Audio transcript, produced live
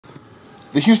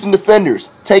The Houston Defenders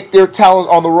take their talent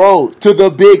on the road to the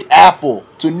Big Apple,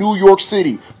 to New York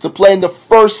City, to play in the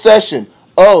first session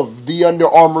of the Under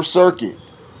Armour circuit.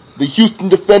 The Houston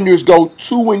Defenders go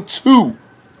 2-2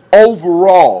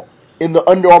 overall in the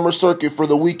Under Armour circuit for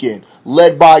the weekend,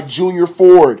 led by junior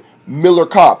forward Miller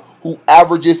Kopp, who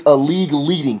averages a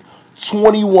league-leading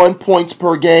 21 points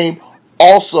per game,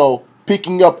 also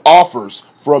picking up offers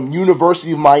from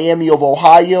University of Miami of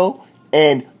Ohio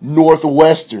and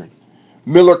Northwestern.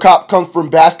 Miller Kopp comes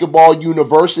from Basketball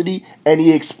University, and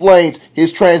he explains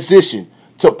his transition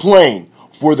to playing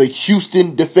for the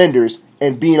Houston Defenders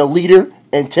and being a leader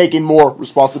and taking more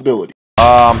responsibility.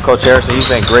 Coach Harrison, he's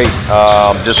been great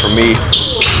just for me.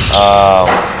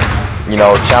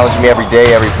 Challenging me every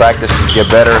day, every practice to get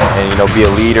better and, be a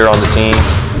leader on the team.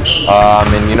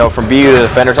 From BU to the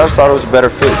Defenders, I just thought it was a better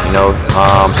fit.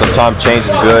 Sometimes change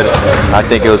is good. I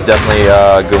think it was definitely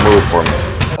a good move for me.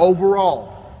 Overall,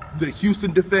 the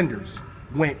Houston Defenders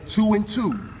went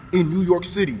 2-2 in New York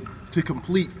City to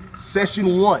complete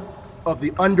Session 1 of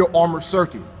the Under Armour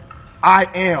circuit. I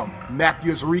am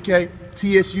Mathew Ezirike,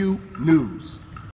 TSU News.